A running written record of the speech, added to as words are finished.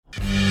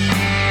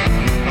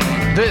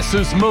This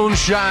is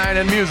Moonshine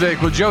and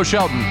Music with Joe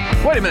Shelton.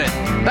 Wait a minute,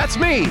 that's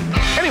me.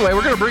 Anyway,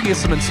 we're going to bring you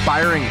some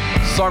inspiring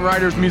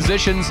songwriters,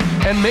 musicians,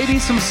 and maybe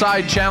some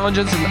side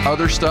challenges and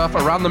other stuff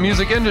around the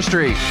music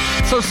industry.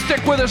 So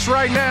stick with us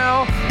right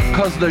now,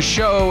 because the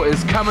show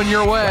is coming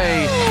your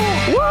way.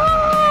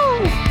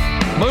 Woo!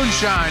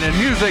 Moonshine and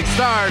Music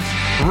starts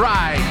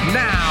right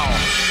now.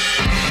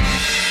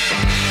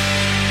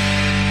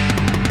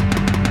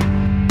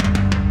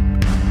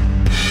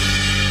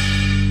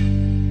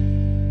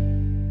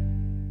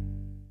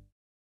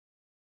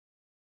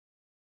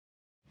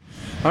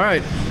 All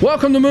right,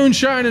 welcome to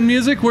Moonshine and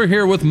Music. We're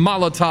here with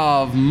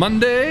Molotov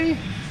Monday.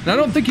 And I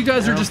don't think you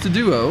guys are just a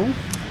duo.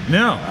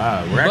 No.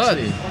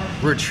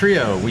 We're a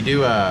trio. We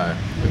do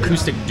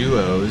acoustic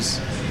duos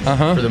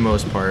for the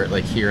most part,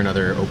 like here and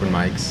other open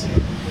mics.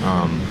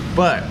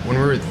 But when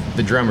we're with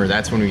the drummer,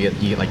 that's when you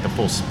get like the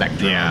full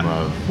spectrum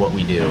of what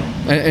we do.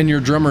 And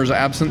your drummer's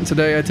absent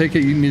today, I take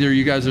it? Neither of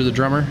you guys are the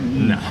drummer?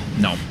 No.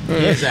 He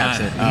is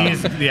absent.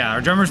 Our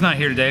drummer's not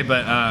here today,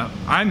 but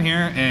I'm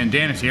here and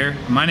Dan is here.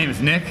 My name is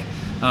Nick.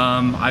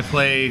 I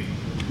play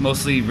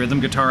mostly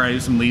rhythm guitar. I do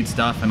some lead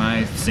stuff, and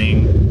I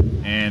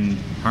sing and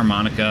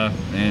harmonica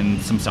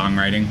and some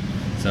songwriting.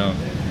 So.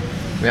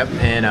 Yep.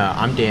 And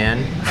I'm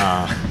Dan.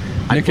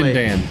 Nick and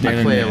Dan.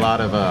 I play a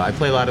lot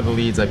of the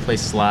leads. I play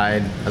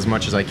slide as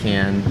much as I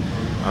can.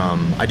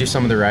 I do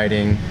some of the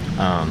writing.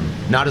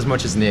 Not as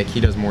much as Nick. He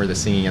does more of the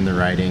singing and the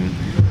writing.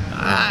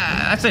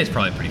 I'd say it's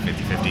probably pretty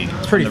 50-50.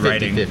 It's pretty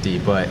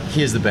 50-50, but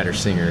he is the better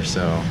singer.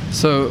 So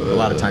a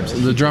lot of times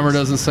the drummer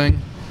doesn't sing.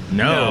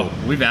 No,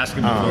 we've asked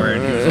him before,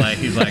 and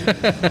he's like,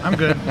 I'm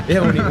good. Yeah,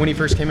 when he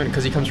first came in,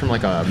 because he comes from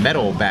like a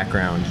metal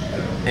background,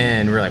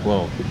 and we're like,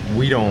 well,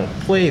 we don't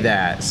play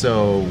that,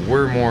 so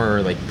we're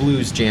more like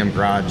blues, jam,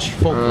 garage,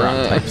 folk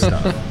rock type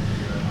stuff.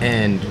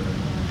 And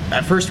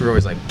at first we were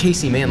always like,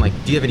 Casey, man, like,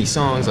 do you have any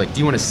songs? Like, do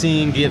you want to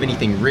sing? Do you have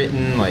anything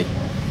written? Like,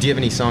 do you have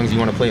any songs you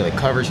want to play, like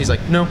covers? He's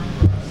like, no.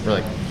 We're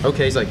like,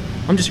 okay. He's like,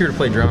 I'm just here to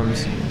play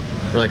drums.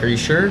 We're like, are you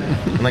sure?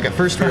 And like at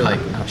first we were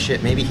like, oh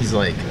shit, maybe he's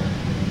like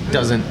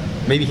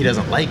maybe he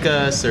doesn't like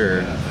us,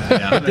 or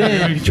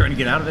maybe he's trying to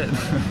get out of it.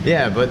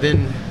 Yeah, but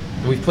then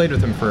we've played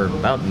with him for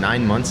about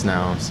 9 months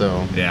now,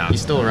 so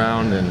he's still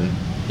around, and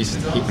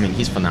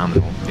he's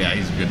phenomenal. Yeah,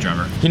 he's a good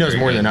drummer. He knows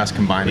more than us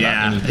combined. Yeah,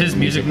 about anything his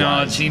music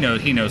knowledge. He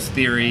knows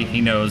theory.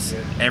 He knows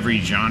every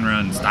genre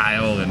and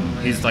style, and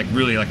he's like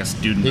really like a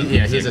student.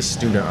 He's a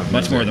student of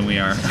much music. more than we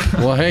are.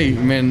 Well, hey,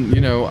 man,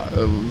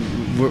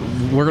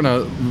 we're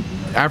gonna,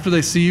 after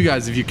they see you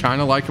guys, if you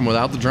kind of like them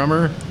without the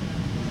drummer,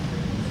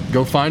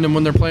 go find them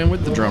when they're playing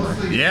with the drummer.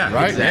 Yeah,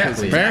 right.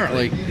 Exactly.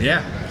 Apparently,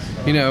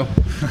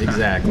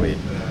 Exactly.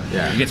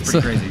 Yeah. It gets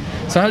pretty crazy.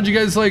 So how'd you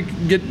guys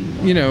get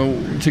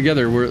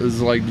together?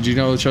 Did you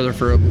know each other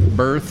for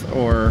birth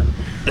or?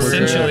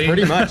 Essentially.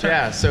 Pretty much,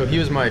 yeah. So he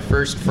was my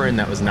first friend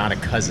that was not a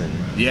cousin.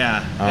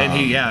 Yeah, and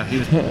he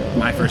was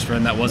my first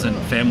friend that wasn't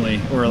family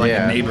or like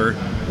a neighbor.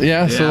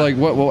 Yeah. So like,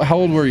 what? How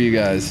old were you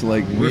guys?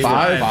 Like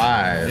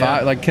five.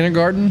 Like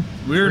kindergarten.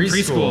 We were in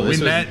preschool. We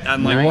met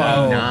on like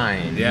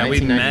 1999. Yeah,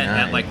 we met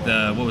at like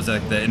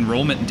the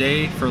enrollment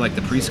day for like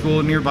the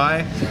preschool nearby,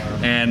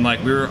 and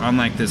like we were on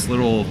like this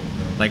little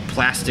like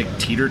plastic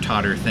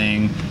teeter-totter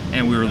thing,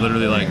 and we were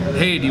literally like,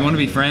 hey, do you want to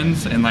be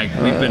friends? And like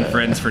we've been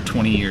friends for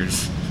 20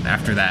 years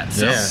after that.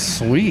 So. Yeah.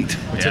 Sweet.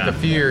 We took a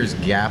few years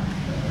gap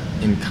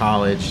in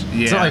college.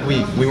 Yeah. It's not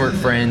like we weren't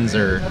friends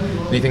or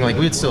anything. Like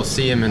we'd still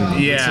see him, and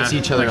we'd still see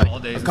each other like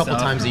a couple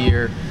times a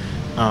year,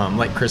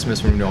 like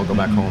Christmas when we'd all go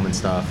back home and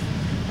stuff.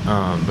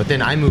 But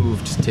then I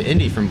moved to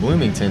Indy from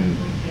Bloomington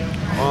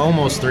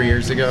almost 3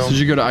 years ago. So did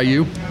you go to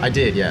IU? I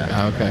did, yeah.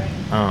 Oh, okay.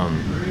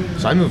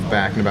 So I moved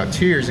back, and about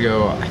 2 years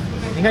ago,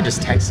 I think I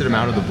just texted him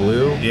out of the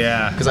blue.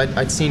 Yeah. Because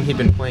I'd seen he'd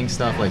been playing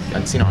stuff, like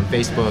I'd seen it on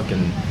Facebook,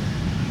 and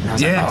I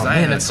was like, oh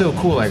man, that's so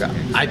cool. Like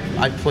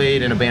I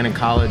played in a band in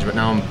college, but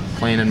now I'm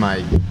playing in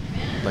my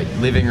like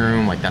living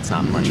room. Like that's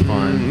not much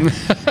fun.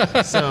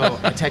 So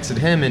I texted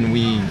him, and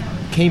we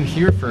came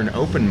here for an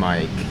open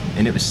mic,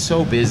 and it was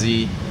so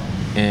busy.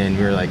 And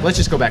we were like, let's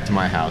just go back to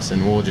my house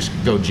and we'll just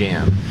go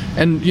jam.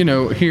 And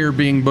here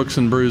being Books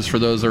and Brews for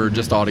those that are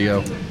just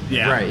audio.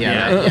 Yeah. Right.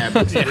 Yeah.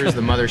 Books and Brews,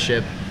 the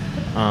mothership.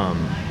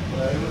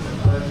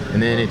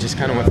 And then it just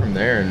kind of went from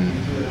there, and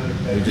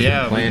we've just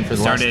been playing for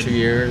the last 2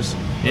 years.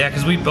 Yeah,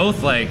 because we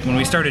both, like, when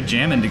we started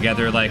jamming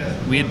together, like,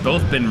 we had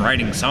both been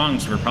writing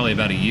songs for probably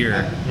about a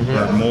year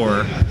or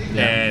more.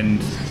 Yeah.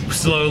 And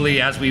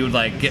slowly, as we would,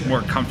 like, get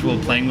more comfortable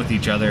playing with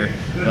each other,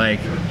 like,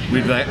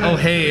 we'd be like, oh,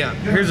 hey,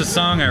 here's a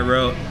song I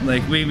wrote.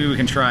 Like, maybe we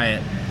can try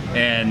it.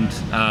 And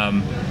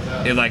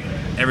it, like,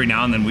 every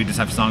now and then we just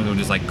have songs that would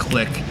just, like,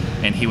 click,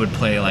 and he would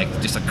play, like,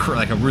 just a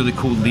really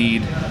cool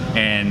lead,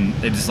 and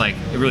it just, like,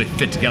 it really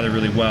fit together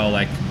really well,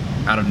 like,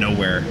 out of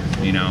nowhere,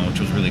 which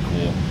was really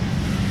cool.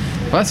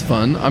 That's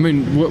fun. I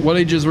mean, what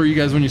ages were you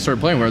guys when you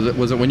started playing?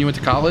 Was it when you went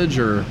to college,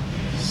 or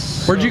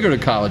where'd you go to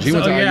college? You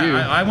went to IU.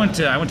 I went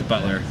to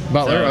Butler.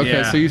 Butler. So,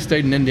 okay, so you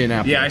stayed in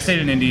Indianapolis. Yeah, I stayed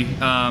in Indy,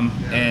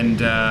 and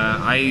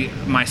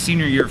my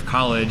senior year of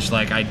college,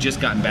 like I'd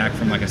just gotten back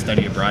from like a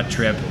study abroad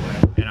trip,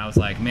 and I was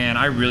like, man,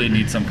 I really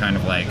need some kind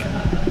of like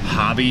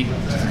hobby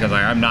because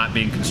I'm not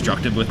being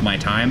constructive with my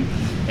time.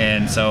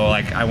 And so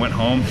like I went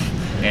home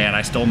and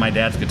I stole my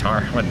dad's guitar.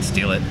 I didn't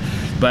steal it,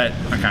 but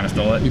I kind of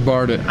stole it. You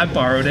borrowed it. I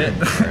borrowed it.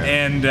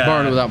 And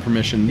Borrowed it without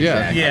permission.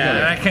 Yeah. yeah,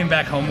 and I came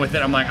back home with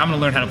it. I'm like, I'm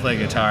gonna learn how to play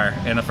guitar.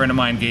 And a friend of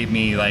mine gave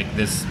me like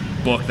this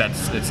book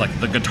it's like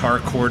the guitar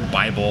chord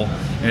Bible,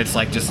 and it's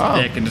like just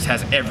thick and just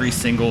has every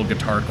single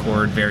guitar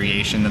chord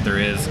variation that there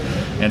is.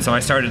 And so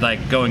I started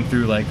like going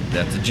through like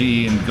that's a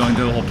G and going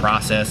through the whole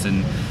process,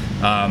 and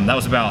that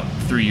was about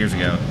 3 years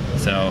ago.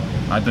 So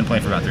I've been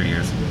playing for about 3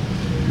 years.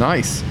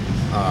 Nice.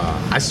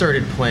 I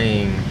started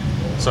playing,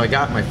 so I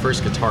got my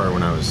first guitar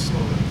when I was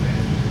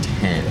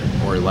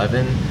 10 or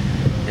 11,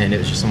 and it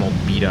was just some old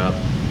beat up,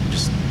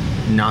 just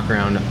knock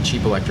around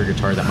cheap electric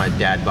guitar that my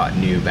dad bought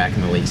new back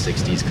in the late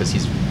 60s because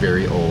he's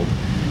very old.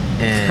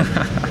 And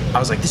I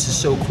was like, this is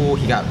so cool.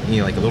 He got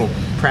me like a little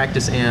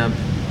practice amp,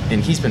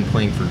 and he's been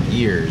playing for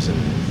years, and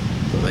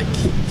like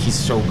he's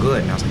so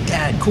good. And I was like,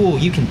 Dad, cool,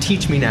 you can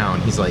teach me now.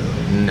 And he's like,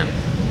 no.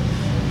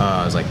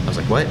 I was like,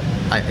 what?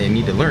 I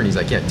need to learn. He's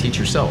like, yeah, teach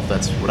yourself.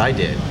 That's what I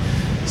did.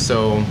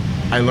 So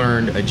I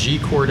learned a G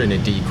chord and a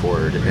D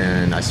chord,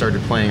 and I started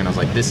playing, and I was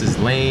like, this is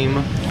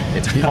lame.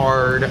 It's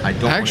hard. I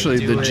don't Actually,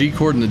 wanna do the it. G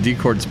chord and the D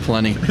chord's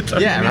plenty.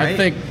 Yeah, right? I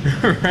think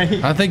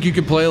right? I think you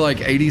could play like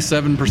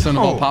 87% of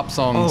all pop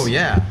songs. Oh,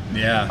 yeah.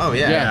 Yeah. Oh,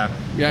 yeah.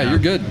 Yeah, you're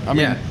good. I mean,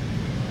 yeah.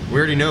 We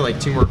already know like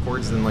 2 more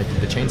chords than like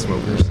the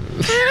Chainsmokers.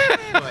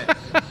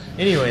 But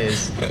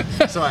anyways,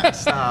 so I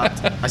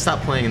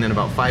stopped playing, and then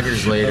about 5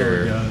 years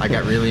later, I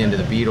got really into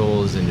the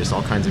Beatles and just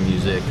all kinds of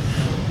music.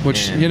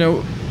 which, And- you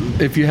know,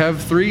 if you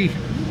have 3,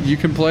 you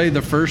can play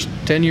the first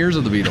 10 years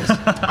of the Beatles.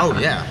 Oh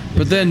yeah.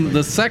 But then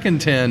the second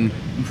 10,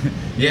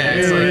 Yeah,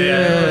 it's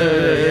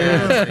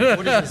like, It's like,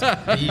 what is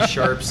this B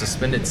sharp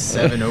suspended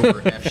 7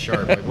 over F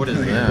sharp? Like, what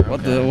is that?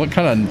 what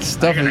kind of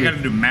stuff? I gotta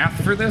do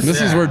math for this?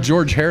 This is Yeah. where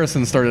George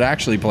Harrison started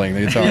actually playing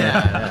the guitar.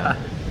 Yeah.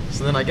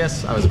 So then I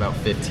guess I was about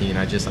 15.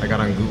 I got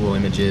on Google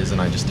Images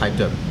and I just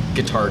typed up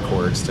guitar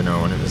chords to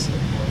know, and it was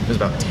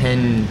about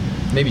 10,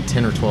 maybe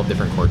 10 or 12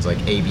 different chords, like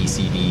A, B,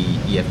 C, D,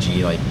 E, F,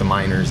 G, like the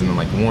minors, and then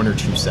like 1 or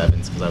 2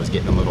 sevens because I was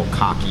getting a little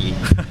cocky.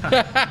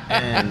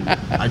 And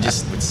I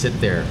just would sit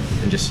there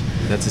and just,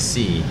 that's a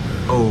C,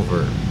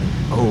 over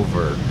and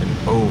over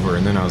and over.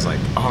 And then I was like,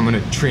 oh, I'm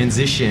gonna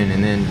transition,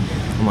 and then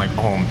I'm like,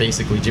 oh, I'm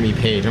basically Jimmy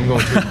Page. I'm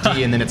going to a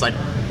D, and then it's like,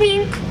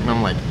 wink, and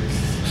I'm like,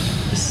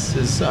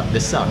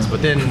 this sucks.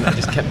 But then I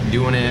just kept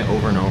doing it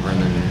over and over,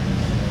 and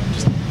then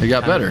just It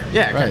got better.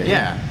 yeah, Right.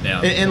 yeah.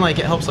 Yeah. And like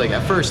it helps. Like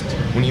at first,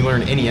 when you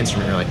learn any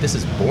instrument, you're like, this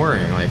is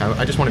boring. Like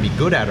I just want to be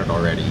good at it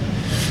already.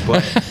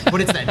 But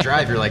it's that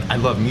drive. You're like, I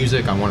love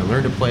music. I want to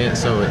learn to play it.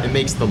 So it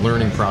makes the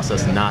learning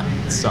process not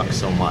suck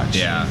so much.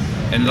 Yeah,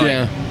 and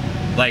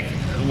like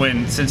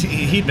since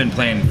he'd been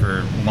playing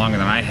for longer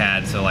than I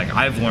had, so like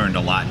I've learned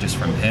a lot just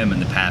from him in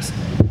the past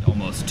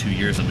almost 2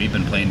 years that we've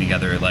been playing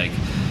together. Like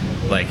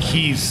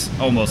he's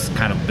almost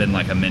kind of been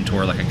like a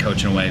mentor, like a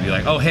coach in a way. Be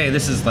like, oh hey,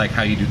 this is like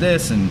how you do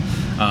this, and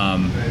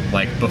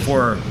like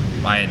before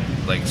I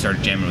had like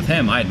started jamming with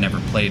him, I had never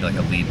played like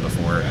a lead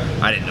before.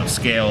 I didn't know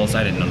scales,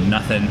 I didn't know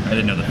nothing, I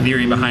didn't know the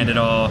theory behind it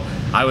all.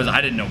 I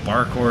didn't know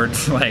bar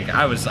chords. Like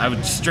I was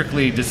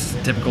strictly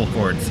just typical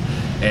chords.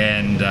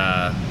 And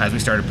as we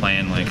started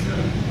playing, like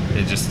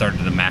it just started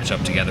to match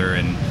up together,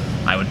 and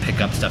I would pick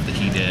up stuff that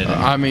he did. And,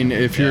 I mean,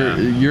 if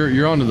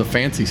you're onto the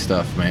fancy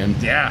stuff, man.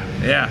 yeah.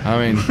 I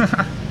mean,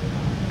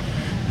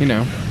 you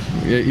know,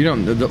 you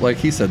don't, like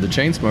he said, the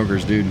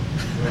Chainsmokers, dude.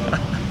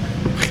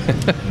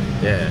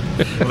 Yeah.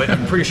 But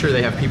I'm pretty sure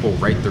they have people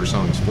write their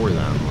songs for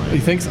them. He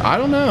Like, thinks, I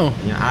don't know.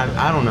 yeah,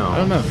 I don't know. I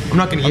don't know. I'm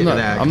not gonna get into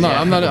that. 'cause I'm not.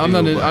 yeah, I'm not.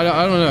 people do, but-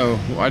 I don't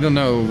know. I don't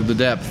know the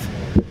depth.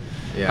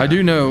 Yeah. I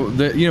do know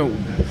that, you know,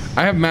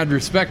 I have mad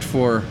respect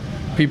for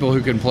people who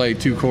can play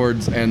 2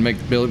 chords and make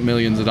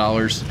millions of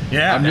dollars.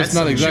 Yeah, I'm just That's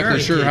not some exactly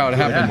really sure how it good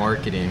happened.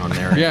 Marketing on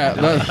there.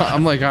 Yeah,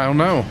 I'm like, I don't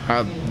know.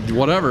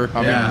 Whatever.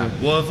 I Yeah. mean,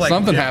 Well, if like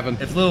something if, happened.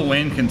 If Lil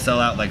Wayne can sell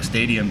out like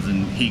stadiums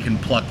and he can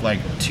pluck like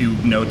 2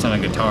 notes on a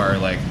guitar,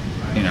 like,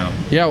 you know.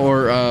 Yeah,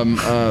 or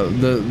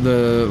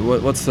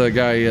what's the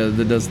guy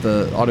that does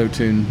the auto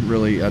tune?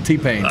 Really,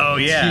 T-Pain. Oh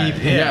yeah,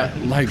 T-Pain. yeah,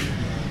 like,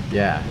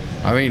 Yeah.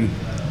 I mean,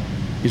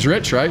 he's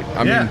rich, right?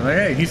 I mean,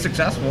 hey, he's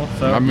successful.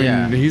 So I mean,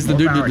 Yeah. he's the More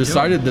dude power that to him.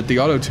 decided that the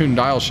auto tune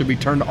dial should be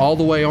turned all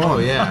the way on. Oh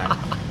yeah.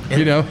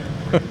 You know.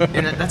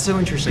 And that's so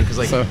interesting because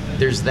like So-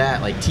 there's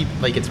that like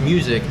like it's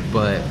music,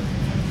 but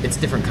it's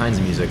different kinds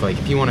of music. Like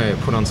if you want to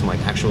put on some like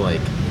actual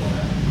like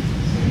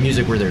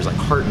music where there's like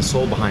heart and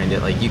soul behind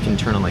it, like you can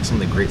turn on like some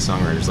of the great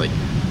songwriters like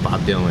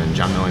Bob Dylan,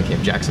 John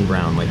Mellencamp, Jackson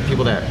Brown, like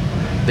people that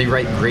they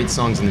write great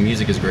songs and the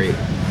music is great.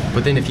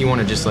 But then if you want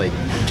to just like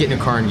get in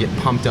a car and get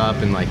pumped up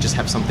and like just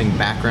have something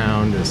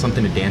background or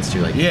something to dance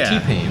to, like Yeah.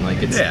 T-Pain, like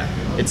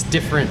it's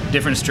different.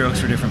 different strokes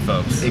for different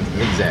folks.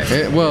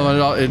 Exactly.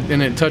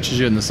 And it touches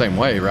you in the same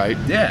way, right?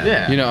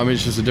 Yeah. You know, I mean,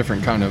 it's just a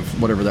different kind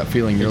of whatever that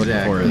feeling you're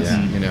Exactly, looking for is.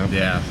 yeah. You know.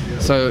 Yeah.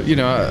 So you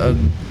know,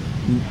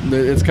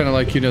 it's kind of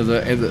like, you know,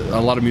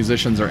 a lot of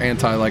musicians are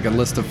anti like a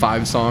list of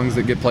 5 songs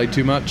that get played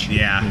too much.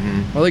 Yeah.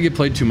 Well, they get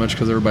played too much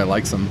because everybody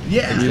likes them.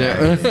 Yeah. You know?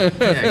 Yeah,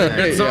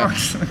 exactly.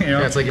 Songs. You know?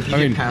 Yeah, it's like if you I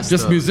get mean, past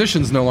just the,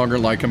 musicians no longer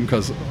like them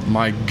because,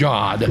 my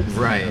God.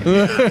 right.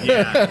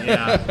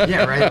 Yeah.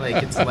 Yeah, right.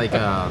 Like it's like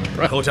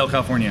Hotel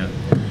California.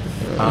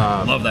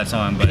 Love that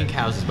song, but Pink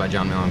Houses by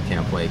John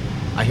Mellencamp. Like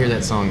I hear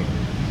that song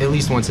at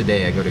least once a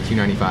day. I go to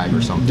Q95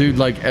 or something. Dude,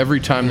 like every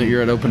time that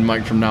you're at open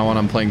mic from now on,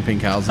 I'm playing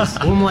Pink Houses.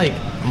 Well, I'm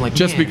like,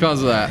 Just man.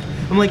 because of that.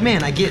 I'm like,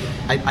 man,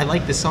 I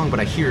like this song, but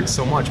I hear it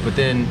so much. But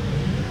then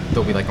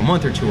there'll be like a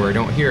month or two where I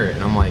don't hear it,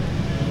 and I'm like,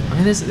 I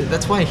mean,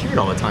 that's why I hear it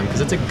all the time,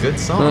 because it's a good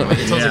song. Like,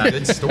 it tells Yeah. a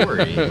good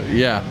story.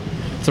 Yeah.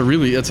 It's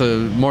a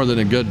more than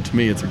a good, to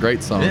me, it's a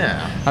great song.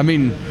 Yeah. I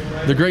mean,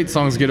 the great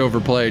songs get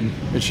overplayed.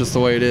 It's just the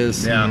way it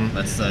is. yeah,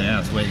 that's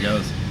the way it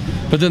goes.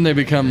 But then they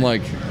become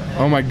like,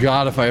 oh my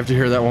God, if I have to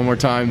hear that one more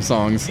time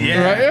songs.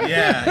 Yeah, Right?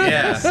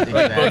 yeah. Exactly.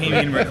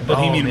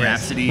 Bohemian Oh, yes.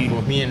 Rhapsody.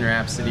 Bohemian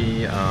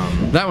Rhapsody.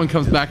 That one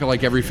comes back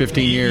like every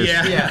 15 years.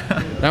 Yeah.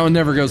 Yeah. That one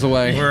never goes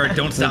away. Or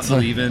Don't Stop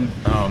Believing.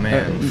 Oh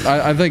man.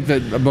 I think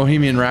that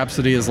Bohemian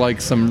Rhapsody is like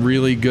some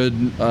really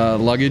good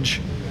luggage.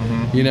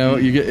 You know,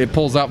 it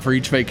pulls out for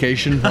each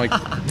vacation. Like,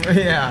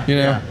 Yeah. you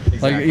know, yeah, like,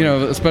 exactly. you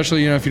know,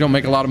 especially, you know, if you don't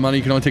make a lot of money,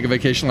 you can only take a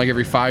vacation like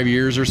every 5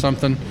 years or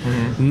something.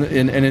 And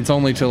it's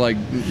only to like,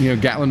 you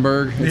know,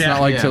 Gatlinburg. It's Yeah.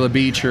 not like Yeah. to the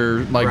beach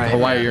or like Right,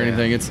 Hawaii yeah, or yeah.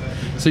 anything. It's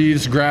so you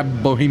just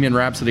grab Bohemian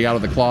Rhapsody out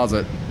of the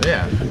closet.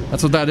 Yeah.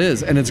 That's what that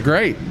is. And it's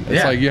great. It's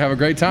Yeah. like you have a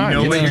great time. You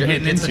know It's what It's you're the-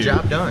 getting it's the into.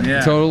 job done.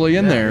 Yeah. totally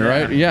in Yeah, there, yeah.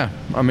 right? Yeah.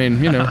 I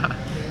mean, you know,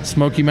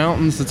 Smoky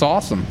Mountains, it's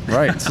awesome.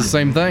 Right. It's the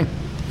same thing.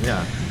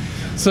 Yeah.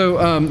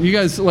 So, you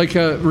guys like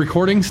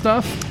recording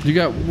stuff? You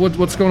got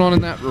what's going on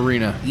in that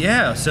arena?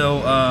 Yeah,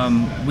 so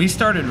we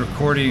started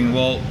recording.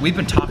 Well, we've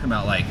been talking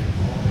about like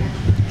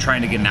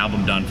trying to get an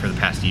album done for the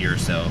past year or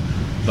so,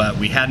 but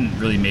we hadn't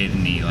really made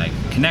any like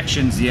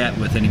connections yet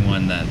with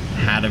anyone that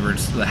had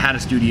a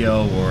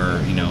studio or,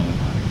 you know,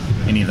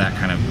 any of that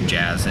kind of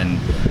jazz. And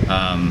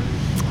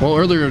Well,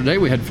 earlier today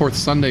we had Fourth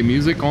Sunday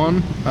Music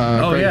on.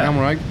 Craig yeah.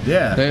 Hammerreich.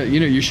 Yeah. You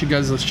know, you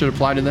guys should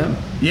apply to them.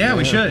 yeah,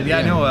 we should. Yeah,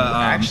 I know.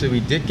 Actually,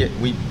 we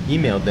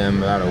emailed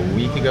them about a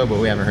week ago, but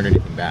we haven't heard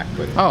anything back.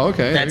 But Oh,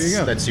 okay. There you that's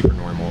go. that's super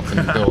normal.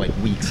 To go like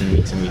weeks and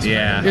weeks and weeks.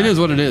 Yeah. without It is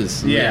what it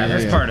is. yeah,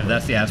 that's part of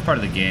that's part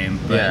of the game.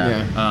 But,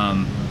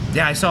 Yeah.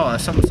 yeah, I saw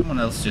someone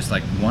else just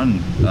like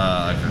won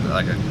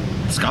like a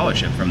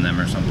scholarship from them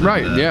or something.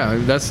 Right. Yeah.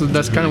 That's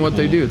kind of what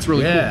they do. It's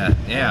really yeah,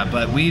 yeah.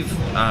 But we've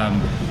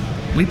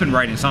been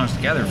writing songs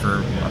together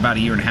for about a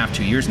year and a half,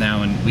 2 years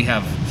now, and we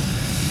have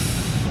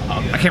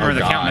I can't remember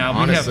the count now.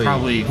 Honestly, we have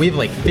probably we have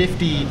like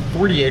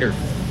 48 or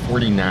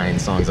 49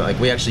 songs that like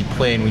we actually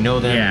play and we know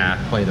them. Yeah.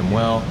 And play them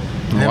well.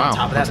 And then Wow, on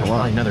top of that, that's a there's lot.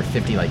 probably another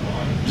 50 like.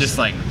 just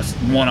like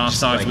one-off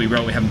songs like- we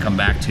wrote we haven't come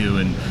back to,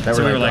 and That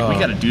so we're we were like, like, we oh.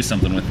 got to do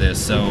something with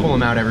this. Pull So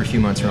them out every few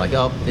months. We're like,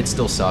 oh, it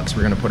still sucks.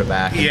 We're gonna put it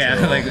back. yeah,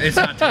 until- like it's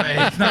not time,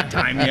 it's not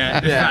time yet.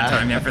 It's Yeah. not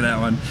time yet for that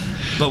one.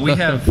 But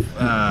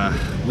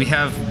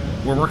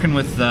we're working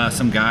with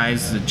some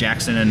guys,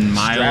 Jackson and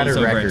Miles Strata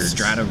over Records. at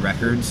Strata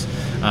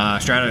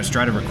Records,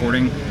 Strata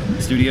Recording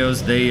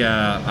Studios. They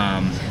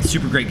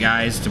super great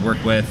guys to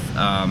work with.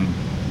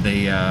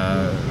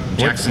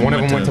 Jackson one of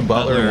them went to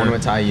Butler, one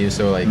went to IU.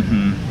 So like,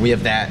 we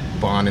have that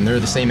bond, and they're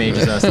the same age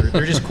as us.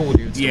 They're just cool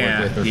dudes to Yeah,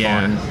 work with. They're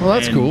yeah. fun. Well,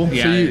 that's And, cool.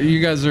 yeah. So you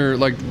guys are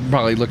like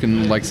probably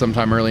looking like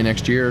sometime early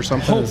next year or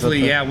something. Is that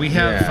Hopefully, the- yeah. We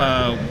have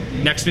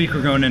Yeah. next week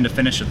we're going in to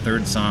finish a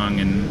third song,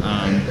 and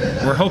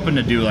we're hoping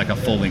to do like a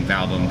full-length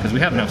album because we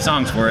have enough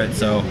songs for it.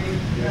 So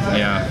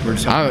yeah, we're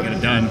just hoping to get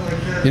it done.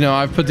 You know,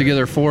 I've put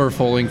together 4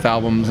 full-length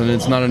albums, and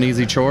it's not an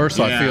easy chore.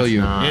 So I Yeah, feel it's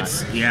you. not.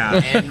 It's yeah.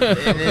 and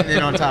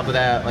then on top of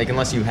that, like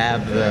unless you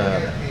have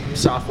the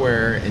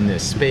software and the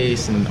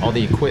space and all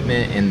the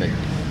equipment and the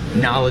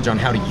knowledge on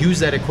how to use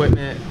that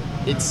equipment,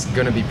 it's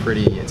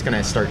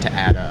gonna start to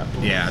add up.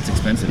 Yeah, it's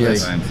expensive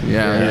Yes. sometimes.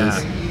 Yeah, it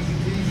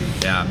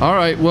is. Yeah. All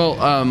right. Well,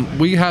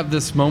 we have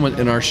this moment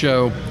in our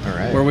show All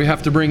right. where we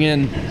have to bring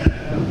in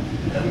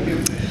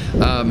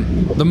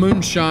the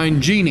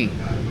Moonshine Genie.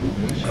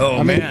 Oh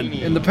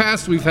In the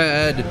past, we've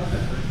had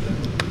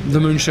the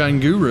Moonshine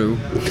Guru,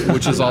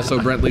 which is also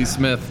Brent Lee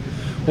Smith,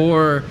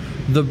 or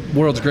the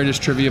world's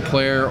greatest trivia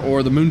player,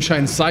 or the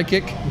Moonshine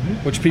Psychic,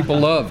 which people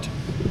loved.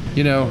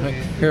 You know,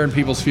 hearing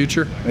people's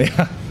future.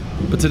 Yeah.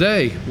 But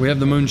today we have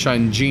the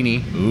Moonshine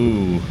Genie,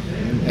 Ooh.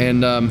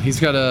 and he's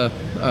got a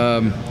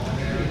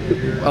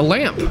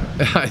lamp,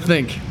 I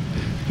think,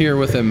 here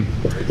with him.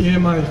 Yeah,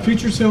 my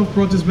future self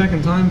brought this back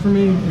in time for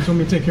me and told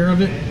me to take care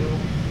of it.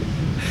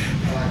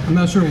 I'm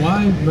not sure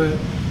why, but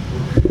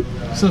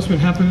stuff's been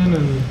happening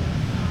and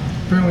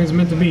apparently it's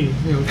meant to be.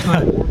 You know,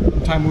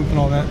 time loop and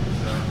all that.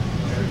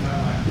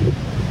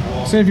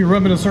 Say if you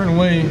rub it a certain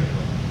way,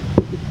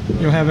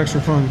 you'll have extra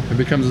fun. It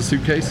becomes a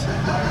suitcase.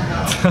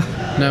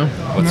 No,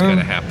 What's No.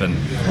 gonna happen?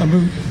 A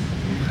boot.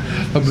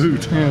 a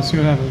boot. Yeah, see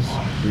what happens.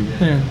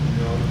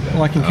 Yeah,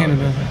 like in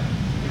Canada.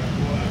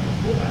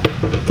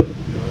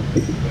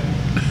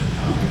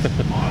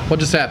 What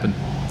just happened?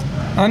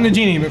 I'm the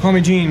genie, but call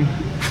me Gene.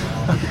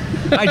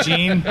 Hi,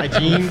 Gene. Hi,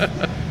 Gene.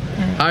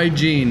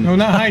 Hygiene. No,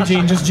 not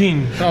hygiene, just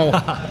Gene. Oh,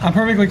 I'm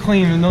perfectly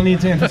clean, and no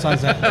need to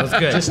emphasize that. That's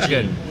good. Just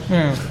good.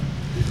 Yeah.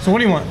 So what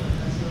do you want?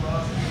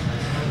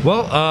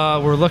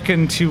 Well, we're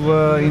looking to,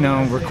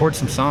 record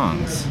some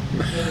songs.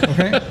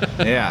 Okay.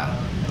 Yeah.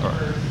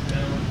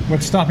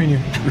 What's stopping you?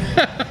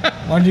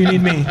 Why do you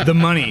need me? The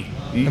money.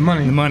 The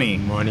money. The money.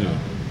 Money.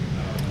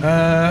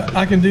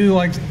 I can do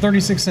like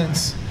 36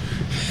 cents.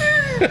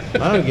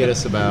 That'll get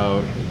us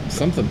about.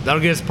 something.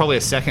 That'll get us probably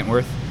a second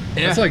worth.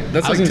 That's like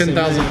I was gonna say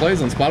 10,000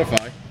 plays on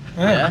Spotify.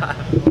 Yeah.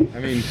 I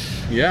mean,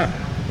 yeah.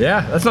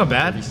 Yeah, that's not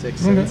bad.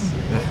 36 Okay. cents.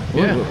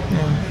 Yeah.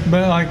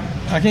 But like,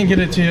 I can't get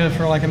it to you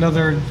for like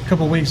another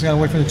couple of weeks. Gotta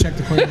wait for the check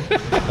to clear.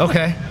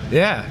 Okay.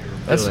 Yeah.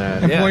 That's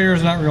that. yeah.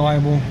 Employers not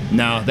reliable,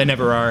 No, they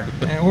never are.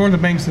 or the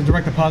banks, the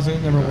direct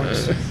deposit never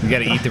works. You got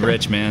to eat the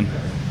rich, man.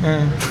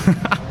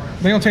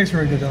 They don't taste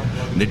very good though.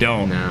 They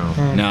don't. No.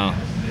 No.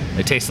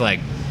 They taste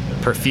like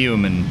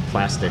perfume and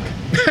Plastic.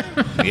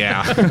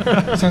 yeah.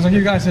 Sounds like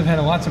you guys have had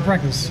lots of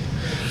practice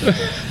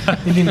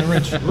eating the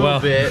rich. A little Well,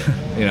 bit.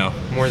 you know.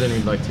 More than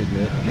we'd like to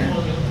admit.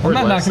 I'm Or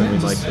not less knocking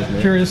than it. we'd like Just to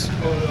admit. curious.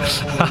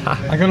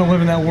 I gotta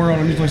live in that world.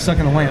 I'm usually stuck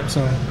in a lamp,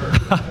 so.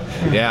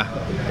 Yeah.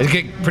 Does it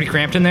get pretty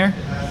cramped in there?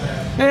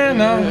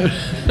 No,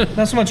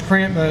 not so much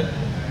cramp, but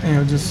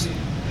just,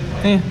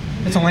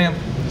 it's a lamp.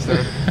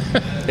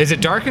 Is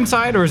it dark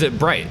inside or is it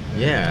bright?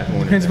 Yeah.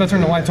 Depends if I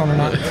turn the lights on or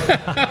not.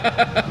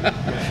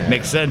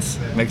 Makes sense.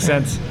 Makes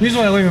sense.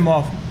 Usually I leave them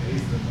off,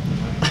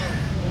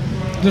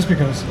 just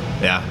because.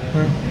 Yeah.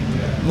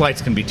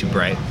 Lights can be too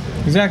bright.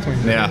 Exactly.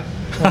 Yeah.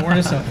 Well, where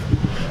is that?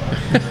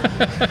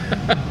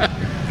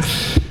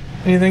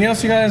 Anything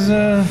else you guys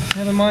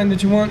have in mind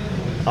that you want?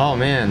 Oh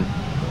man.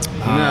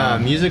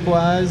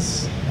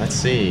 Music-wise, let's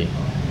see.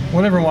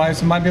 Whatever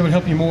wise, it might be able to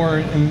help you more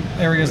in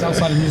areas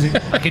outside of music.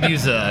 I could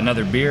use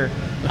another beer.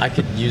 I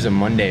could use a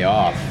Monday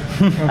off.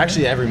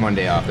 Actually, every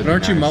Monday off. But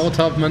aren't you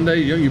Molotov Monday?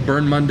 You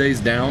burn Mondays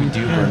down?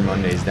 Do burn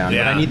Mondays down,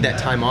 Yeah. but I need that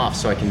time off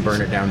so I can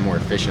burn it down more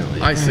efficiently.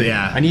 I see.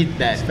 Yeah. I need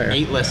that fair.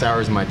 8 less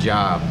hours of my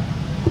job,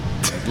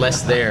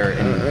 less there,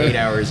 and 8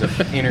 hours of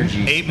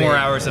energy. 8 more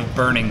hours of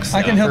burning stuff.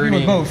 I can help you with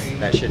burning both.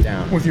 that shit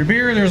down. With your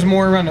beer, there's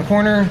more around the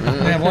corner.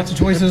 They have lots of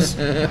choices.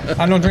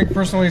 I don't drink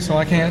personally, so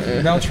I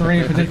can't vouch for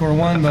any particular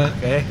one, but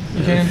Okay.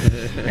 you can.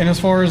 And as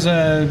far as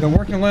the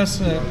working less,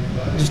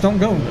 just don't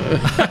go.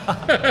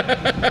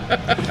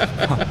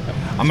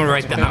 I'm gonna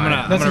write that.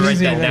 I'm That's gonna an write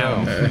easy that way.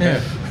 down.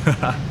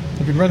 Yeah.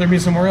 If you'd rather be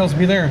somewhere else,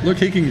 be there. Look,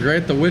 he can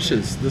grant the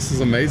wishes. This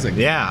is amazing.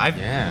 Yeah.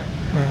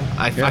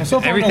 Yeah. So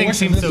far, no everything wishes,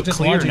 seems this so is just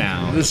clear logic.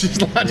 now. This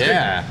is logic.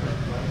 Yeah.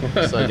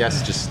 So I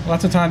guess just,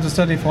 Lots of times to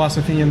study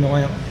philosophy in the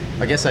lamp.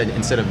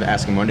 instead of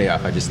asking Monday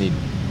off, I just need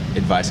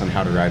advice on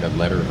how to write a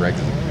letter of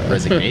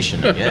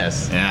resignation, I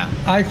guess. Yeah.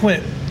 I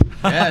quit.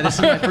 Yeah, this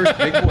is my first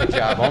big boy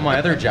job. All my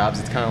other jobs,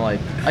 it's kind of like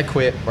I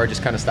quit or I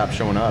just kind of stopped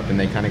showing up, and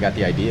they kind of got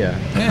the idea.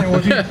 Yeah, well,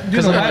 if you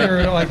do the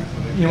latter, like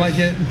you might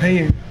get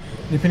paid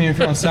depending if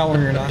you're on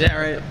salary or not. Yeah,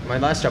 right. My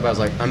last job, I was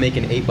like, I'm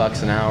making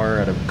 $8 an hour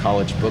at a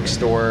college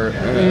bookstore.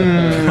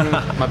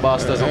 My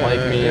boss doesn't like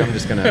me. I'm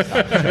just gonna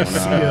stop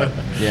showing up.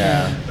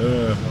 Yeah.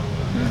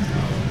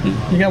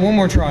 You got one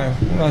more trial.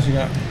 What else you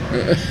got?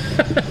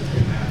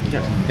 You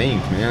gotta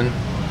think, man.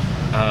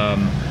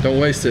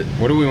 Don't waste it.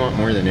 What do we want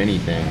more than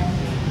anything?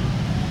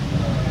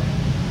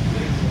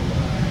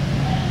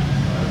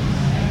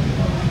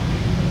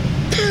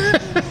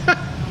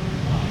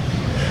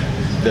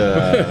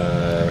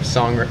 The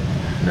song.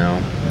 No.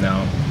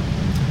 No.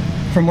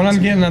 From what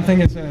I'm getting, I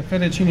think it's a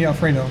fettuccine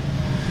alfredo.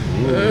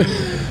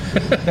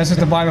 That's just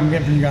the vibe I'm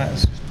getting from you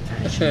guys.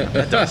 That's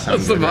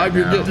the vibe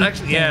you're getting.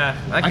 Actually, yeah.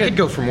 I could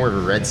go for more of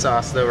a red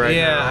sauce though, right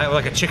Yeah,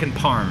 like a chicken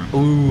parm. now.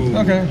 Ooh.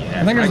 Okay.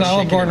 I think there's an fried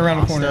Olive chicken Garden and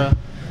around the corner. pasta.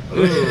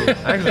 Ooh,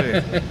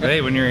 actually,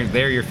 hey, when you're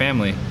there, your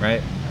family,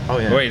 right? Oh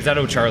yeah. Wait, is that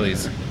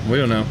O'Charlie's? We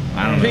don't know.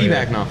 I don't know.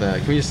 Piggybacking off that,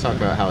 can we just talk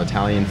about how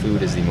Italian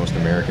food is the most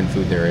American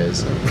food there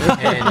is?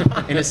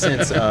 And in a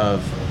sense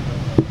of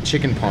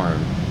chicken parm,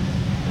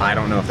 I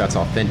don't know if that's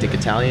authentic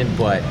Italian,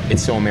 but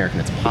it's so American.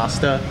 It's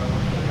pasta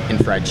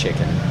and fried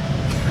chicken,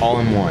 all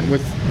in one.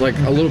 With like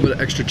a little bit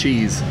of extra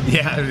cheese.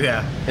 Yeah,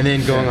 yeah. And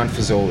then going on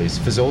Fazoli's.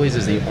 Fazoli's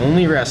is the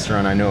only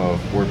restaurant I know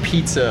of where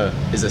pizza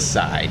is a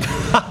side.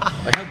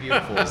 Like, how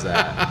beautiful is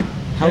that?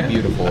 How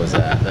beautiful is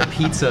that? That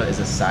pizza is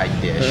a side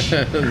dish.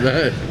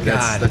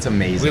 That's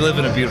amazing. We live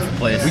in a beautiful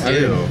place. We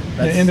do.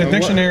 In the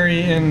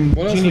dictionary in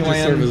What else would Genie you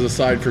serve as Land, a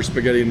side for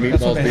spaghetti and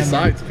That's what meatballs they have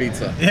besides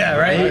pizza? Yeah,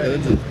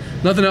 right.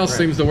 Nothing else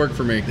seems to work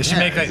for me. They should Yeah,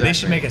 make they should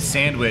exactly. make a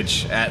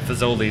sandwich at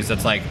Fazoli's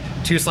that's like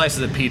 2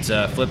 slices of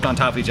pizza flipped on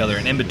top of each other,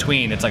 and in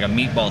between it's like a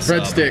meatball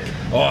sub. Breadstick.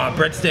 Oh, a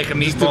breadstick, a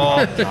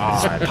meatball,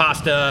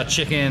 pasta,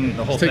 chicken,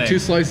 the whole Take thing. 2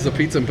 slices of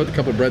pizza and put a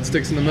couple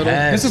breadsticks in the middle.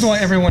 this is why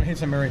everyone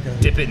hates America.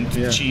 Dip it in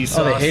Yeah. cheese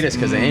Oh, sauce. they hate us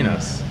because they hate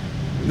us.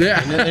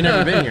 Yeah. They've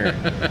never been here.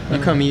 You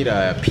come eat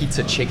a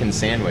pizza chicken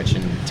sandwich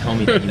and tell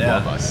me that you Yeah.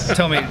 love us.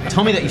 Tell me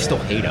Tell me that you still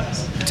hate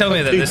us. that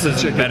this Pizza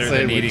is chicken better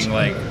than sandwich. eating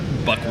like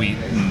buckwheat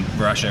in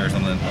Russia or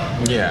something.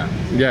 Yeah,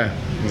 Yeah.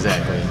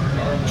 exactly.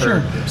 Sure.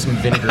 Or some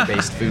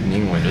vinegar-based food in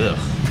England. Ugh.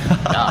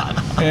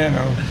 God. Yeah,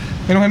 no.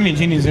 They don't have any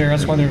genies there.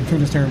 That's why their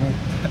food is terrible.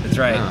 That's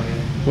right.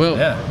 Well,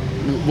 Yeah.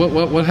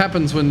 what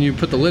happens when you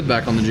put the lid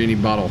back on the genie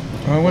bottle?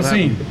 Let's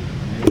see.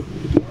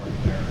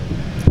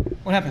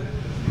 What happened?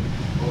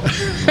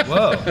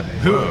 Whoa.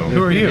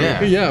 Who are you?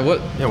 Yeah. Yeah,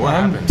 what? Yeah, what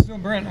I'm happened? still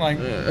Brent. Like,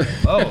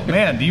 Oh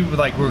man, you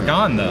were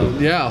gone though.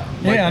 Yeah.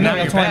 yeah, I know. now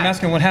That's you're why I'm back.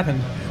 asking what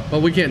happened.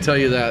 Well, we can't tell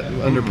you that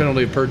under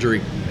penalty of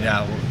perjury.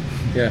 Yeah.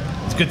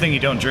 Yeah. It's a good thing you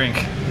don't drink.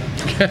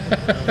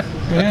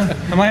 Yeah,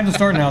 I might have to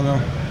start now though.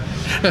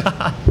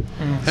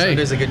 Hey.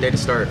 Sunday's a good day to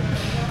start.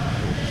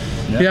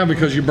 Yeah,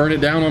 because you burn it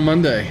down on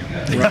Monday.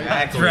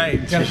 That's right.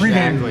 Got a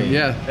pregame. Exactly.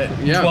 Yeah.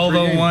 Yeah.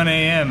 12:01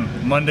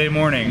 a.m. Monday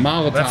morning.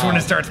 Molotov. That's when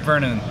it starts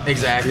burning.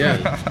 Exactly.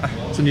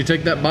 Yeah. So when you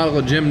take that bottle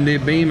of Jim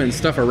Beam and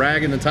stuff a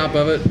rag in the top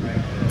of it.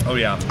 Oh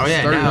yeah. Oh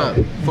yeah, Start it now up.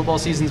 football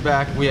season's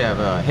back. We have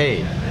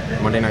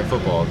Monday Night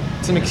Football.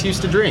 It's an excuse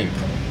to drink.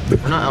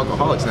 We're not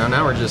alcoholics now.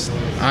 Now we're just New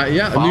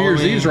Year's Following-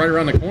 Eve's right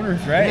around the corner.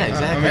 Right. Yeah,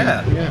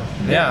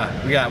 exactly.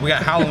 Yeah. We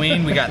got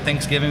Halloween, we got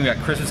Thanksgiving, we got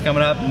Christmas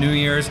coming up, New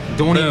Year's.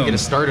 don't even Boom. get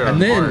us started on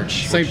And then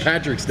March. St.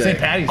 Patrick's Day. St.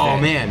 Patty's Day. Oh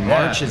man,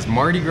 March Yeah. is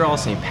Mardi Gras,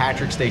 St.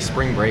 Patrick's Day,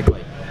 spring break.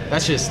 Like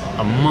that's just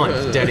a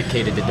month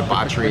dedicated to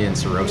debauchery and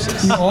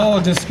cirrhosis. You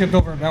all just skipped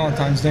over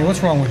Valentine's Day.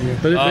 What's wrong with you?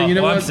 But you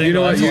know well, I'm what? You know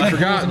single, what? that's You why.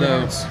 forgot though.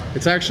 Rules.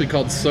 It's actually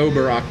called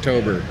Sober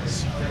October.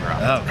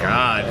 Oh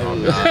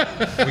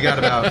God. We got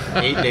about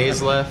 8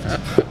 days left.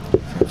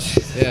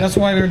 That's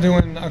why they're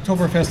doing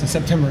Oktoberfest in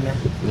September now.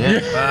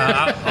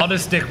 Yeah. I'll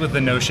just stick with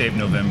the No Shave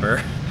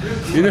November.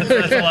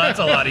 That's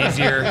a lot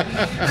easier.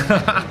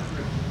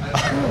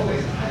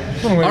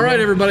 All right,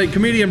 everybody.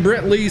 Comedian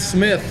Brent Lee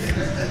Smith,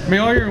 May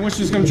all your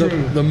wishes come true.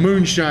 the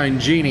Moonshine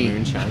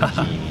Genie.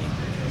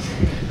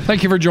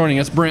 Thank you for joining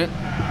us, Brent.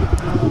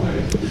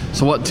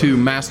 So, what two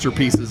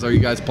masterpieces are you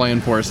guys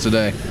playing for us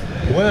today?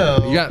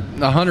 Well, You got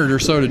 100 or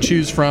so to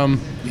choose from.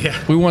 Yeah.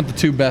 We want the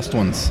two best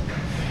ones.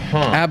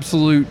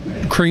 Absolute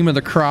cream of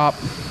the crop,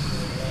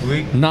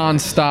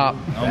 non-stop.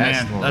 Oh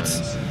man,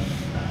 that's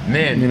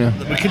man. You know.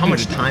 How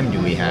much time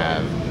do we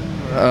have?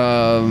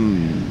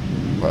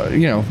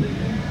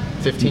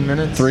 15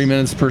 minutes. 3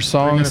 minutes per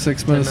song, minutes,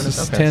 6 10 minutes,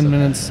 minutes? Okay, 10 so-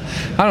 minutes.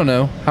 I don't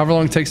know. However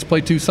long it takes to play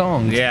two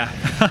songs. yeah.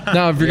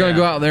 Now, if you're going Yeah.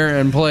 to go out there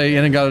and play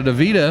Inagata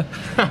Davida,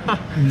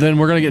 then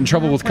we're going to get in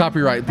trouble with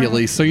copyright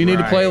police. So you need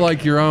to play Right.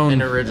 like your own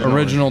An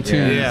original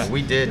tune. Yeah.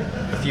 We did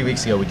a few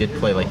weeks ago. We did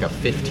play like a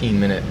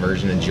 15-minute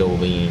version of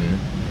Jolene.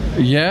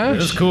 Yeah? It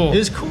was cool. It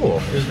was cool.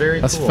 It was very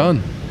That's cool.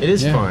 fun. It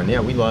is Yeah. fun. Yeah,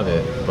 we love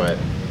it. But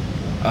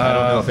I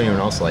don't know if anyone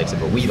else likes it,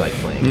 but we like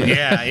playing it.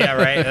 Yeah,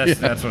 right.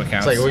 That's what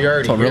counts. It's like we already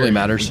That's what really here.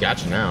 matters. We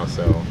got you now,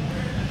 so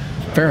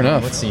Fair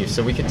enough. let's see.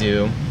 So we could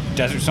do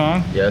Desert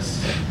song. yes.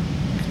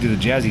 Do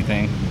the jazzy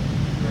thing.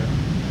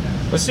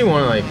 Let's do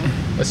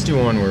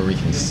one where we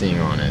can sing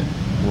on it.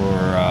 Or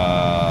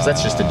 'Cause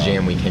that's just a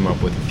jam we came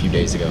up with a few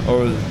days ago.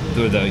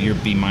 your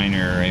B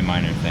minor or A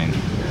minor thing.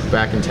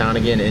 Back in town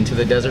again, Into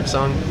the Desert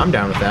song. I'm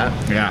down with that.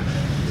 Yeah.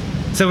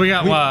 So we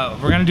got.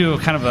 We're gonna do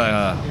kind of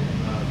a.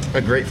 A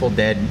Grateful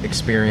Dead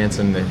experience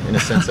in a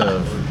sense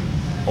of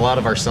a lot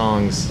of our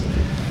songs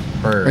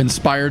are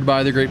Inspired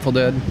by the Grateful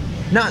Dead.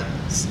 not,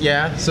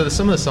 yeah. So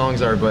some of the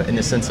songs are, but in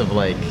the sense of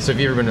like, so have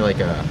you ever been to like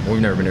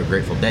we've never been to a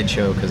Grateful Dead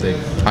show because they.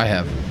 I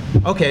have.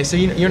 Okay, so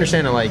you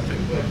understand that like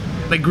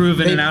They groove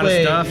in They and out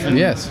play- of stuff. And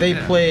Yes. they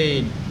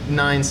played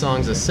 9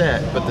 songs a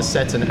set, but the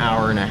set's an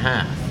hour and a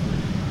half,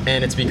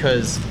 and it's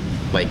because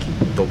like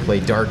they'll play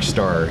Dark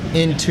Star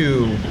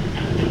into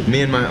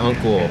Me and My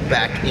Uncle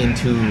back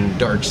into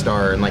Dark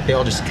Star, and like they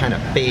all just kind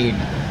of fade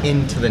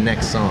into the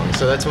next song.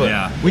 So that's what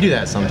Yeah. we do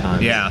that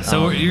sometimes. Yeah,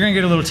 so Um, you're gonna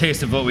get a little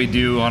taste of what we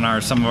do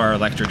on some of our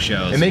electric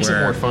shows. it makes it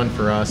where more fun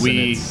for us. and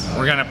We're it's-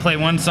 gonna play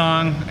one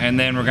song and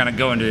then we're gonna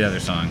go into the other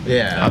song.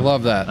 yeah, I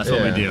love that. That's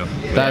what we do.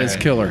 That is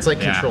killer. It's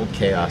like Yeah. controlled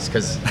chaos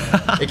because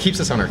it keeps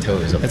us on our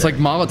toes. It's like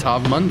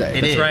Molotov Monday.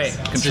 It is. right.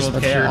 It's just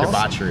Controlled pure chaos.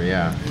 debauchery.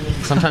 Yeah.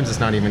 Sometimes it's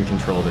not even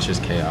controlled. It's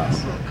just chaos.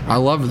 I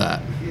love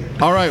that.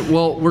 All right,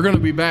 well, we're going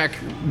to be back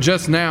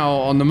just now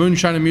on the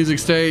Moonshine and Music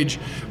stage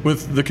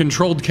with the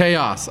controlled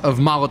chaos of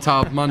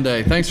Molotov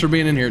Monday. Thanks for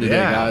being in here today,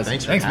 Yeah, guys.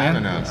 Thanks for man.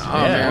 having us. Oh,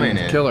 man, Enjoying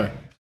it. killer.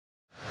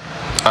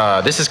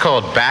 This is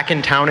called Back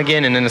in Town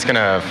Again, and then it's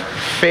gonna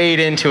fade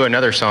into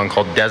another song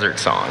called Desert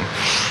Song.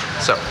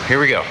 So here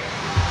we go.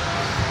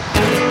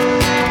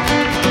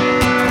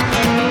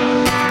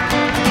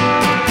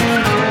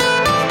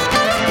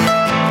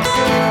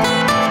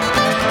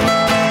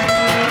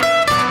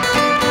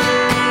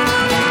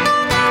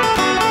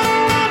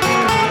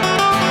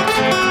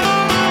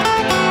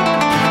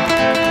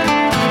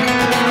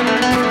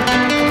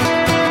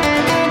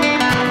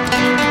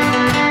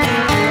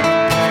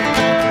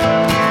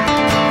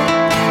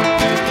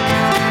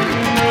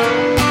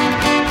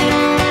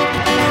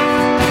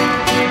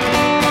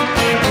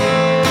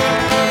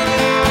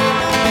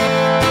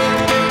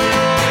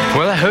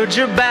 Well, I heard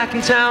you're back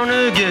in town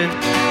again,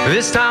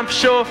 this time for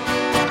sure.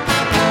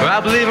 I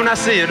believe when I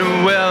see it,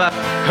 well, I've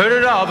heard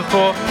it all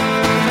before.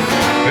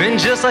 And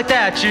just like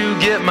that, you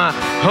get my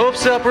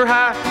hopes up or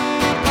high.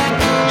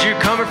 You're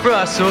coming for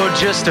us, or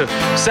just to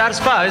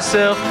satisfy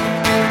yourself.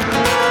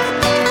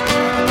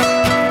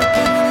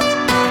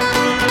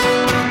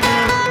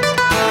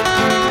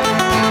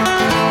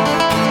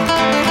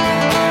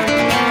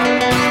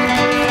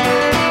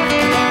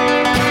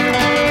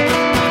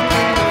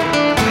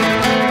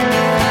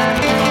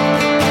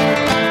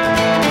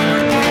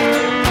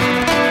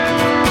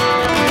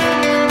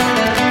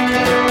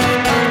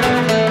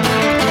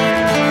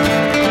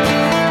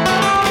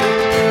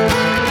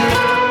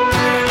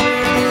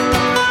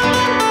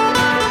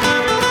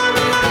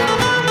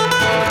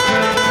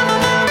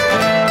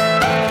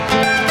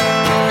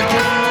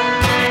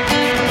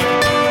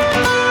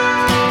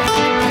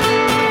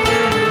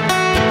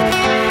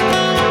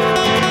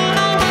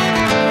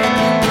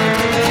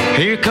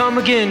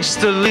 again just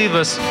to leave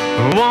us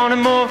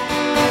wanting more.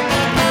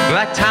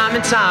 Like time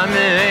and time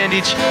and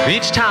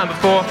each time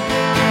before.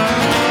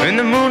 And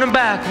the moon and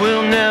back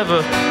will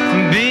never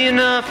be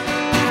enough.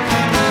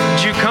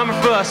 Did you come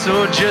for us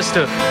or just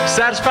to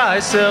satisfy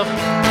yourself?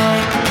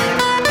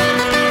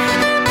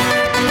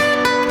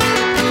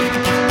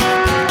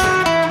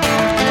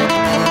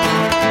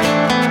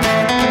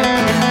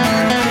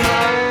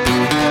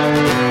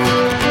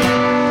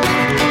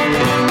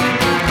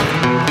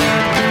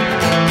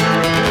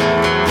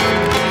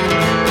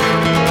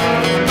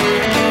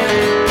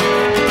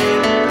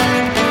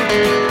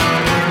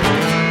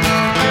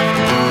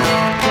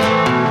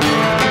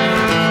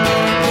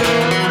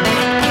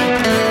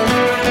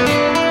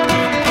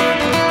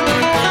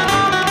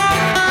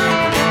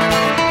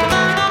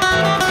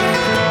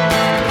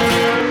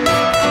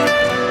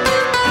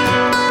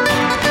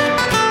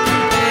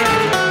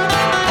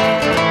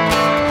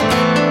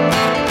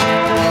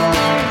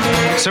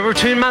 Somewhere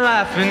between my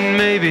life and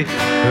maybe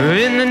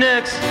in the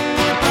next,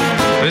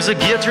 there's a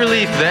guilt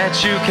relief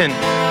that you can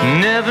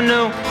never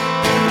know.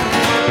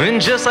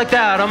 And just like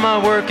that, all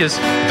my work is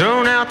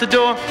thrown out the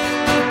door.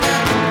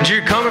 And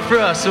you're coming for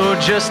us or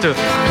just to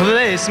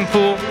play some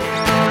fool.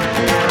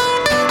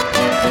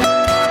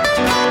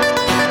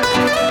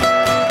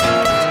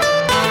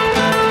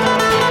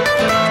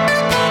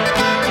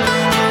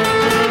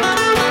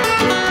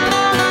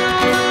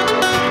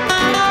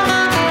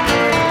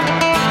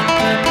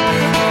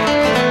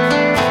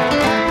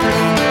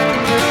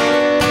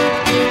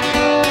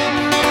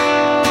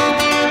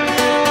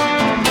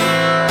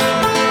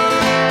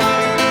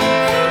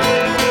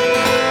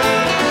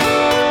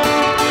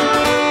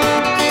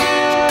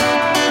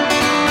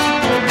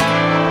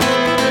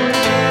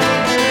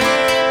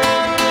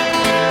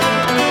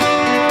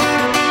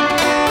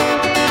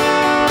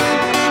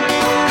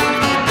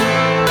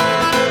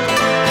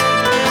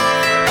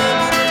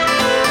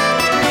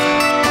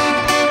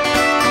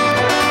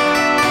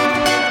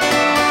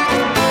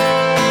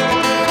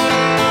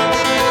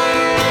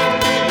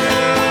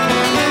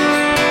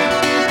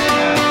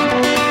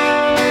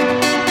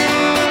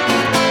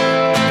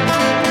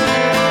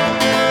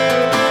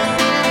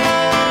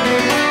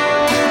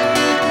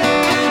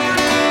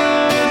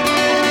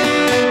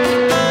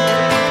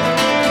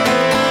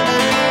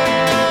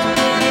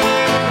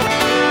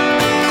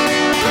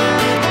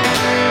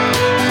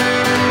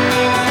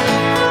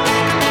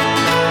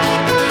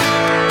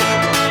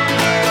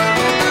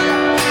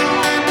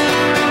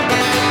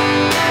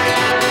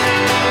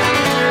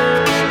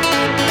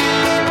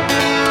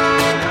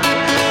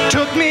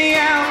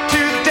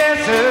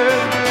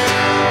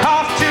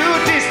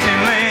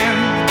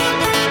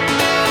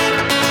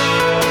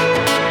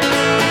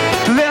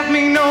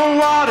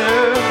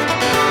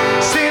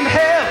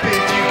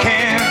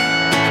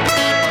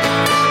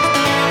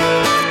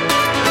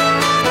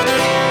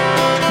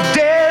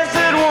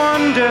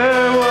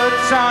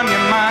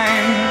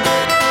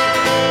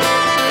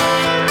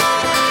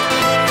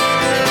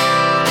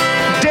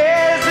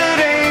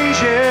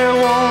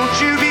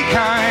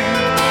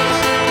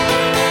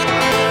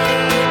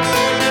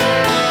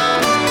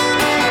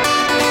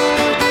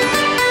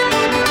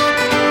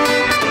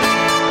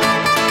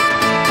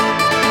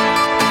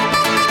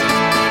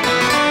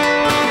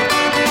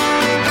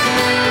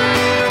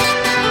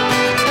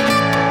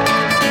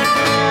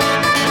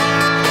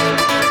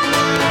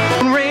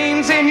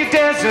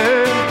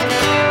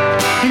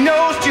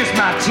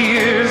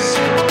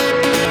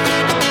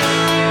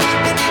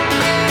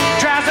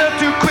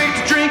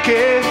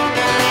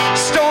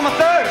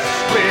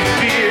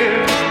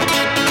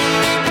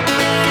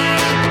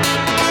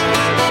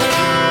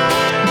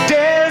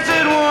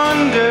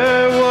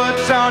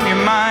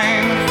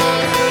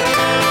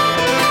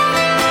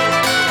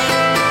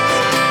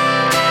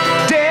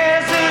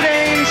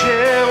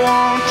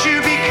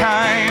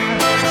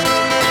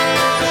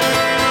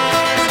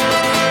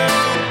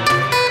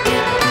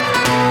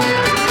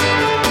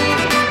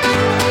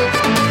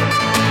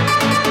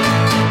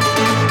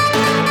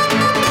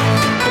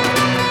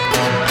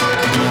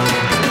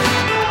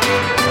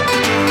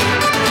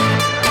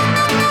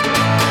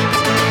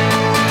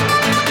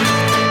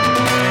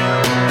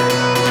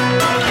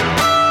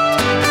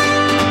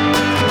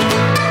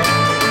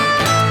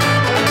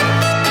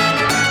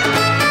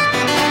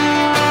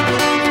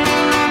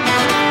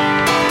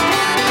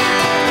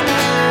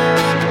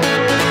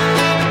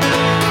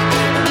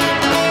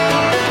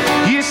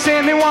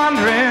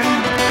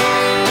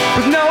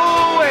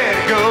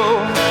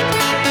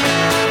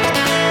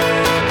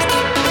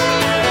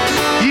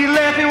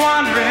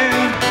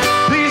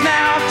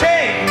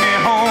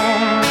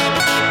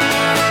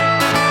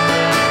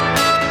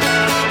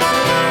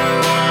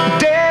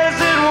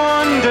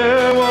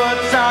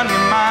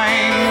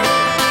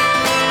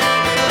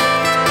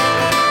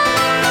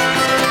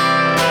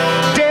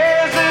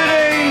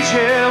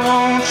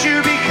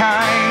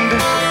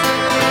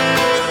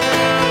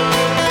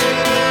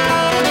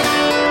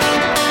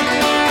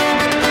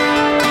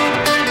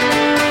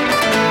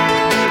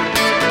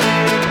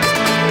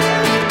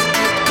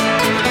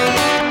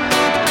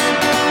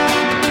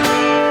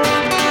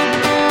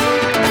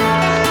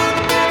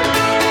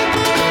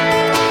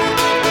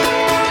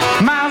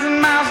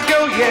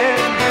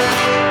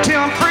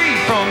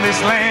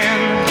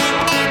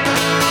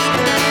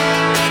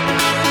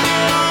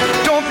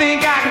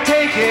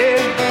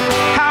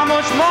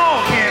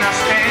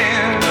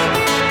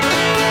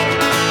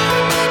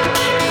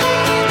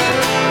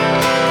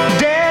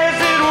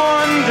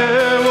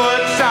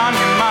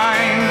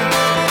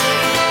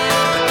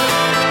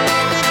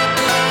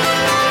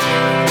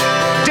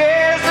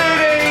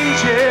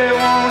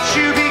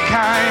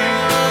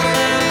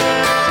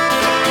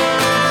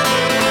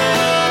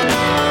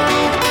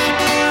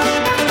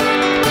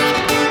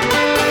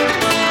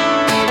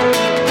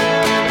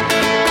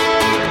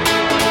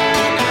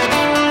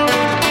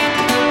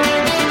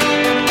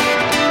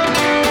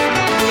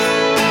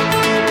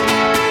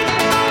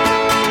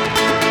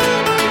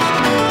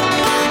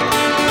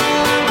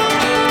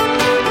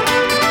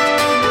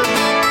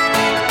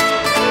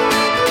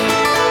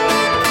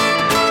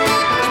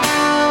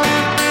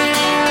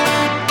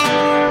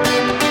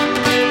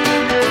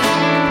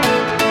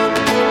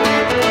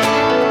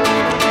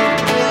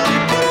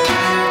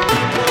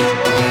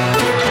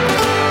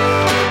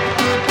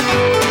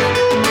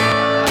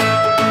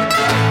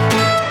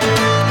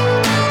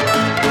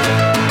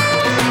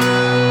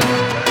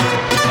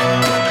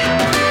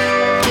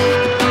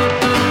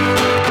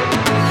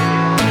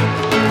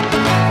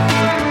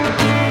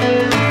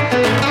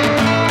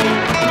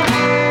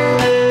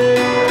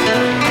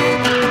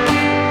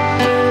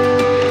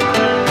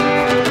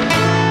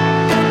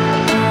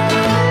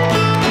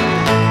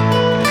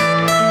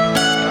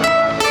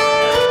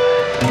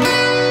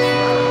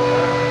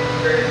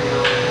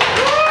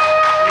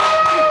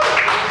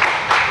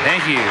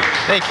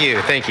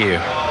 Thank you.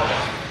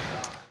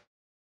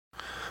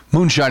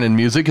 Moonshine and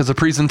Music is a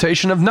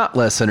presentation of Not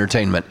Less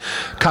Entertainment.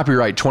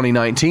 Copyright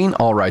 2019,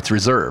 all rights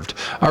reserved.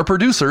 Our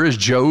producer is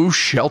Joe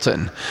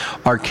Shelton.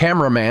 Our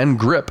cameraman,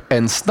 grip,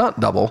 and stunt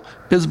double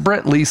is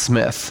Brent Lee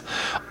Smith.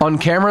 On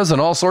cameras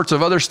and all sorts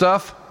of other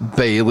stuff,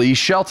 Bailey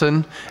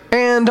Shelton.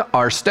 And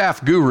our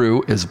staff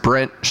guru is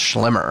Brent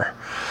Schlemmer.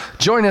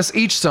 Join us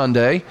each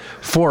Sunday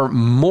for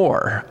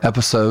more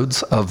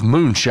episodes of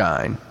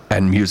Moonshine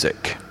and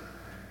Music.